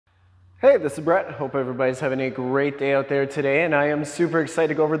Hey, this is Brett. Hope everybody's having a great day out there today, and I am super excited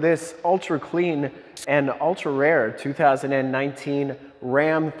to go over this ultra clean and ultra rare 2019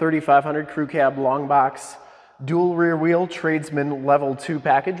 Ram 3500 Crew Cab Long Box Dual Rear Wheel Tradesman Level 2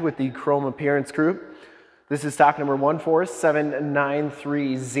 package with the chrome appearance group. This is stock number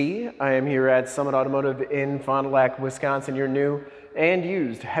 14793Z. I am here at Summit Automotive in Fond du Lac, Wisconsin, your new and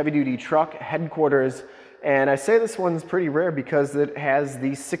used heavy-duty truck headquarters. And I say this one's pretty rare because it has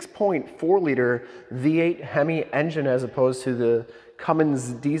the 6.4 liter V8 HEMI engine as opposed to the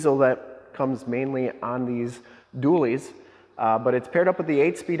Cummins diesel that comes mainly on these dualies. But it's paired up with the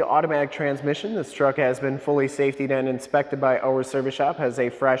 8-speed automatic transmission. This truck has been fully safetied and inspected by our service shop, has a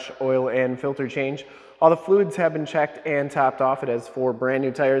fresh oil and filter change. All the fluids have been checked and topped off. It has 4 brand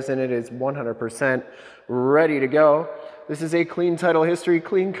new tires and it is 100% ready to go. This is a clean title history,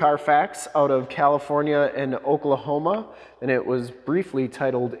 clean CARFAX out of California and Oklahoma, and it was briefly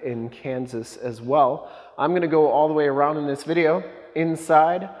titled in Kansas as well. I'm going to go all the way around in this video,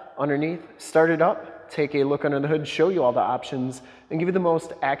 inside, underneath, start it up, take a look under the hood, show you all the options, and give you the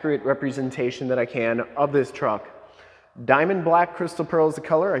most accurate representation that I can of this truck. Diamond black crystal pearl is the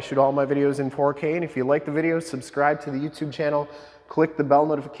color. I shoot all my videos in 4K, and if you like the video, subscribe to the YouTube channel. Click the bell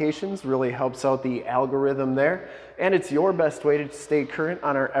notifications, really helps out the algorithm there. And it's your best way to stay current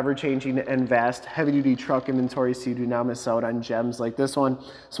on our ever-changing and vast heavy-duty truck inventory so you do not miss out on gems like this one.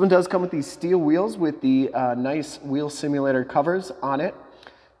 This one does come with these steel wheels with the nice wheel simulator covers on it.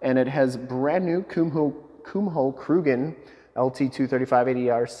 And it has brand new Kumho Crugen L.T.H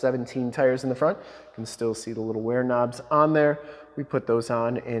 235/80R 17 tires in the front. You can still see the little wear knobs on there. We put those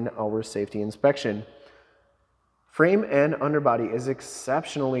on in our safety inspection. Frame and underbody is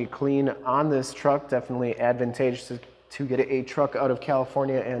exceptionally clean on this truck. Definitely advantageous to get a truck out of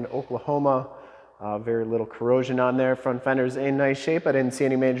California and Oklahoma. Very little corrosion on there. Front fender's in nice shape. I didn't see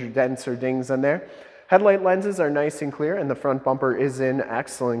any major dents or dings on there. Headlight lenses are nice and clear, and the front bumper is in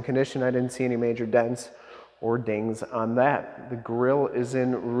excellent condition. I didn't see any major dents or dings on that. The grille is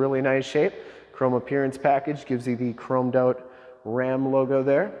in really nice shape. Chrome appearance package gives you the chromed out Ram logo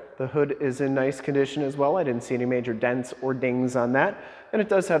there. The hood is in nice condition as well. I didn't see any major dents or dings on that. And it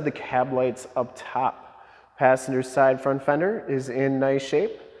does have the cab lights up top. Passenger side front fender is in nice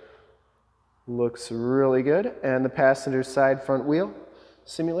shape. Looks really good. And the passenger side front wheel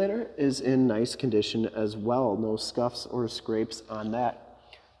simulator is in nice condition as well. No scuffs or scrapes on that.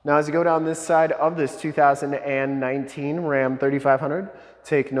 Now as you go down this side of this 2019 Ram 3500,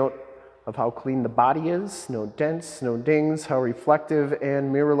 take note of how clean the body is, no dents, no dings, how reflective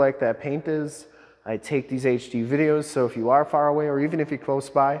and mirror-like that paint is. I take these HD videos, so if you are far away or even if you're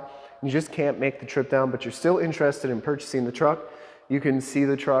close by, you just can't make the trip down, but you're still interested in purchasing the truck, you can see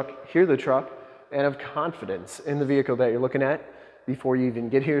the truck, hear the truck, and have confidence in the vehicle that you're looking at before you even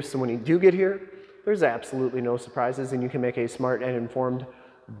get here. So when you do get here, there's absolutely no surprises and you can make a smart and informed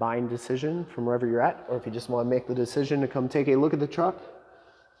buying decision from wherever you're at, or if you just want to make the decision to come take a look at the truck,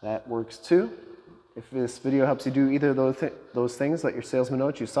 that works too. If this video helps you do either of those things, let your salesman know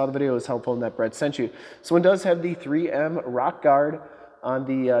that you saw the video was helpful and that Brett sent you. So it does have the 3M rock guard on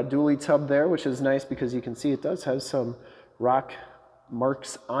the dually tub there, which is nice because you can see it does have some rock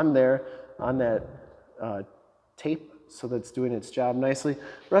marks on there on that tape, so that's doing its job nicely. The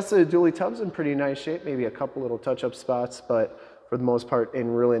rest of the dually tub's in pretty nice shape, maybe a couple little touch-up spots, but for the most part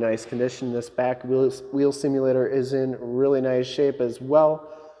in really nice condition. This back wheel simulator is in really nice shape as well.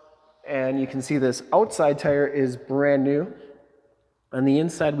 And you can see this outside tire is brand new. On the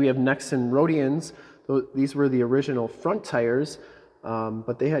inside we have Nexen Rhodians. These were the original front tires,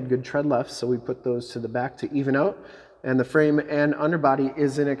 but they had good tread left, so we put those to the back to even out. And the frame and underbody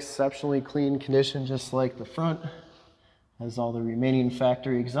is in exceptionally clean condition, just like the front. Has all the remaining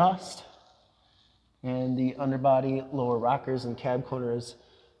factory exhaust. And the underbody, lower rockers and cab corners,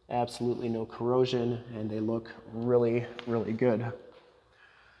 absolutely no corrosion, and they look really, really good.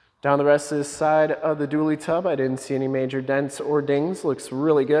 Down the rest of this side of the dually tub, I didn't see any major dents or dings. Looks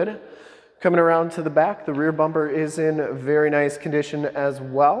really good. Coming around to the back, the rear bumper is in very nice condition as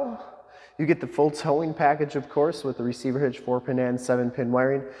well. You get the full towing package, of course, with the receiver hitch, 4-pin and 7-pin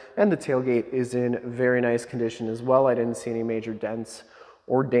wiring, and the tailgate is in very nice condition as well. I didn't see any major dents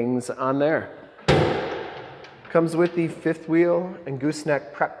or dings on there. Comes with the 5th wheel and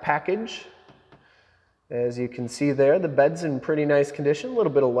gooseneck prep package. As you can see there, the bed's in pretty nice condition, a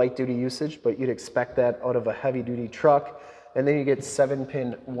little bit of light duty usage, but you'd expect that out of a heavy duty truck. And then you get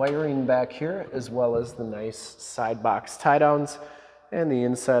 7-pin wiring back here, as well as the nice side box tie downs. And the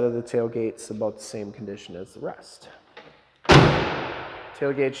inside of the tailgate's about the same condition as the rest.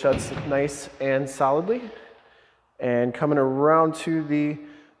 Tailgate shuts nice and solidly. And coming around to the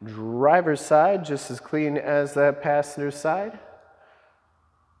Driver's side, just as clean as that passenger side.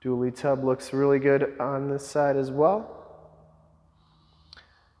 Dually tub looks really good on this side as well.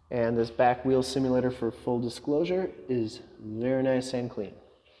 And this back wheel simulator, for full disclosure, is very nice and clean.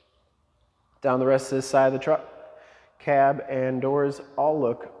 Down the rest of this side of the truck, cab and doors all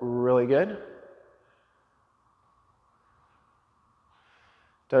look really good.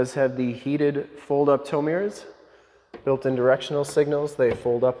 Does have the heated fold-up tow mirrors, built-in directional signals. They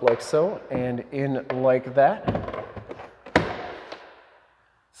fold up like so and in like that.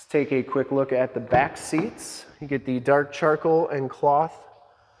 Let's take a quick look at the back seats. You get the dark charcoal and cloth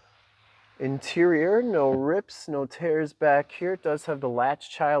interior, no rips, no tears back here. It does have the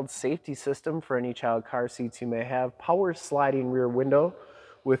latch child safety system for any child car seats you may have. Power sliding rear window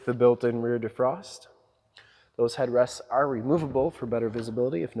with the built-in rear defrost. Those headrests are removable for better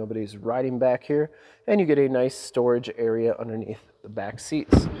visibility if nobody's riding back here. And you get a nice storage area underneath the back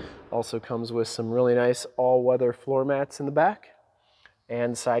seats. Also comes with some really nice all-weather floor mats in the back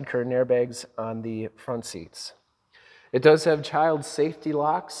and side curtain airbags on the front seats. It does have child safety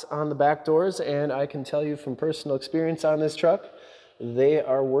locks on the back doors, and I can tell you from personal experience on this truck, they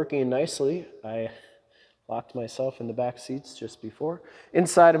are working nicely. I locked myself in the back seats just before.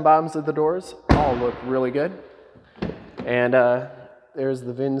 Inside and bottoms of the doors all look really good. And there's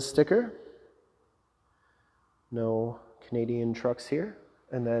the VIN sticker. No Canadian trucks here.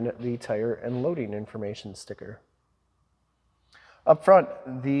 And then the tire and loading information sticker. Up front,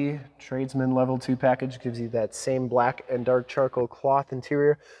 the Tradesman Level 2 package gives you that same black and dark charcoal cloth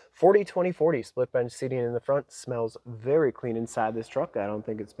interior. 40-20-40 split bench seating in the front. Smells very clean inside this truck. I don't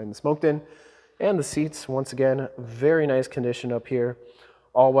think it's been smoked in. And the seats, once again, very nice condition up here.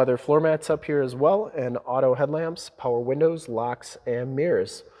 All-weather floor mats up here as well, and auto headlamps, power windows, locks, and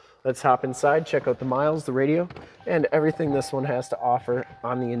mirrors. Let's hop inside, check out the miles, the radio, and everything this one has to offer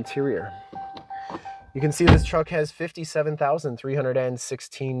on the interior. You can see this truck has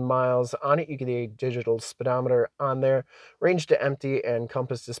 57,316 miles on it. You get a digital speedometer on there, range to empty, and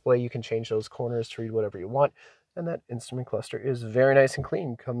compass display. You can change those corners to read whatever you want. And that instrument cluster is very nice and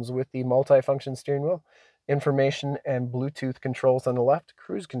clean. Comes with the multi-function steering wheel, information and Bluetooth controls on the left,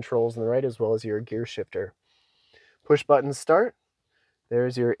 cruise controls on the right, as well as your gear shifter. Push button start.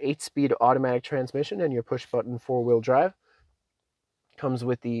 There's your 8-speed automatic transmission and your push button 4-wheel drive. Comes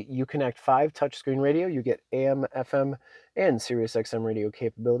with the Uconnect 5 touchscreen radio. You get AM, FM, and Sirius XM radio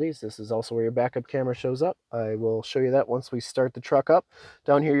capabilities. This is also where your backup camera shows up. I will show you that once we start the truck up.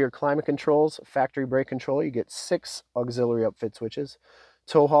 Down here, your climate controls, factory brake control. You get 6 auxiliary upfit switches.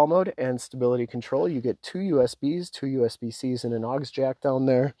 Tow haul mode and stability control. You get 2 USBs, 2 USB-Cs, and an aux jack down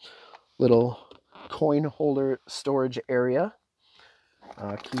there. Little coin holder storage area.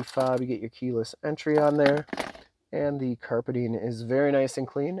 Key fob, you get your keyless entry on there. And the carpeting is very nice and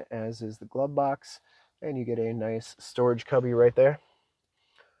clean, as is the glove box. And you get a nice storage cubby right there.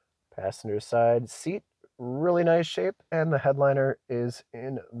 Passenger side seat, really nice shape. And the headliner is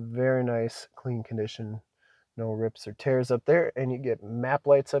in very nice, clean condition. No rips or tears up there. And you get map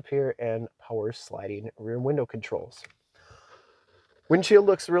lights up here and power sliding rear window controls. Windshield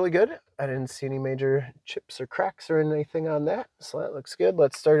looks really good. I didn't see any major chips or cracks or anything on that. So that looks good.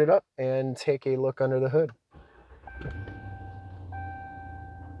 Let's start it up and take a look under the hood.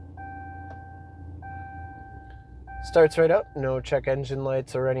 Starts right up, no check engine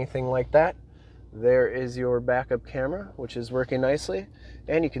lights or anything like that. There is your backup camera, which is working nicely,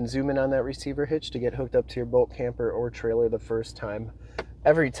 and you can zoom in on that receiver hitch to get hooked up to your boat, camper, or trailer the first time,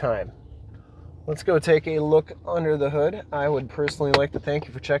 every time. Let's go take a look under the hood. I would personally like to thank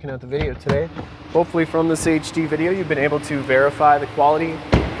you for checking out the video today. Hopefully from this HD video you've been able to verify the quality,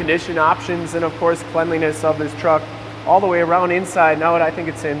 condition, options, and of course cleanliness of this truck all the way around inside and out. I think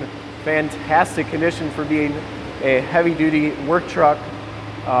it's in fantastic condition for being a heavy-duty work truck.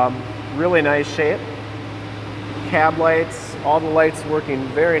 Really nice shape. Cab lights, all the lights working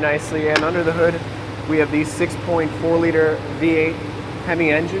very nicely, and under the hood we have the 6.4-liter V8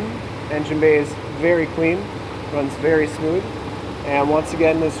 HEMI engine. Engine bay is very clean, runs very smooth, and once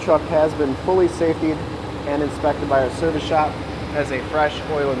again this truck has been fully safetied and inspected by our service shop. Has a fresh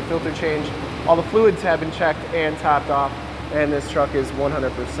oil and filter change. All the fluids have been checked and topped off, and this truck is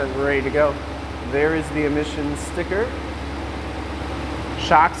 100% ready to go. There is the emissions sticker.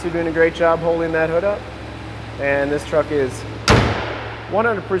 Shocks are doing a great job holding that hood up, and this truck is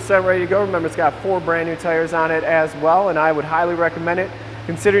 100% ready to go. Remember, it's got 4 brand new tires on it as well, and I would highly recommend it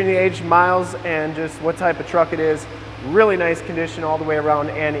considering the age, miles, and just what type of truck it is. Really nice condition all the way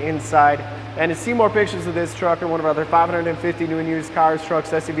around and inside. And to see more pictures of this truck or one of our other 550 new and used cars, trucks,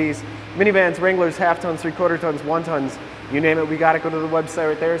 SUVs, minivans, Wranglers, half tons, 3/4 tons, 1 tons, You name it, we got it. Go to the website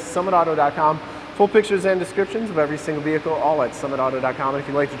right there, summitauto.com. Full pictures and descriptions of every single vehicle, all at summitauto.com. And if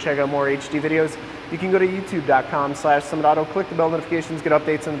you'd like to check out more HD videos, you can go to youtube.com/summitauto, click the bell notifications, get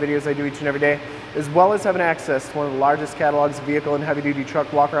updates on the videos I do each and every day, as well as having access to one of the largest catalogs of vehicle and heavy-duty truck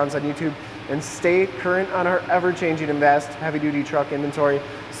walkarounds on YouTube, and stay current on our ever-changing and vast heavy-duty truck inventory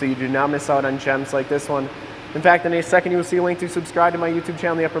so you do not miss out on gems like this one. In fact, in a second you will see a link to subscribe to my YouTube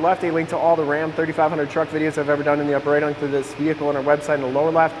channel in the upper left, a link to all the Ram 3500 truck videos I've ever done in the upper right, a link to this vehicle on our website in the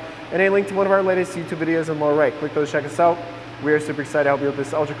lower left, and a link to one of our latest YouTube videos in the lower right. Click those, check us out. We are super excited to help you with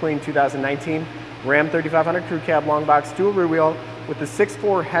this ultra clean 2019 Ram 3500 Crew Cab Long Box dual rear wheel with the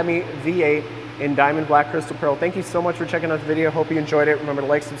 6.4 HEMI V8 in diamond black crystal pearl. Thank you so much for checking out the video. Hope you enjoyed it. Remember to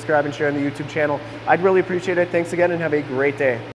like, subscribe, and share on the YouTube channel. I'd really appreciate it. Thanks again and have a great day.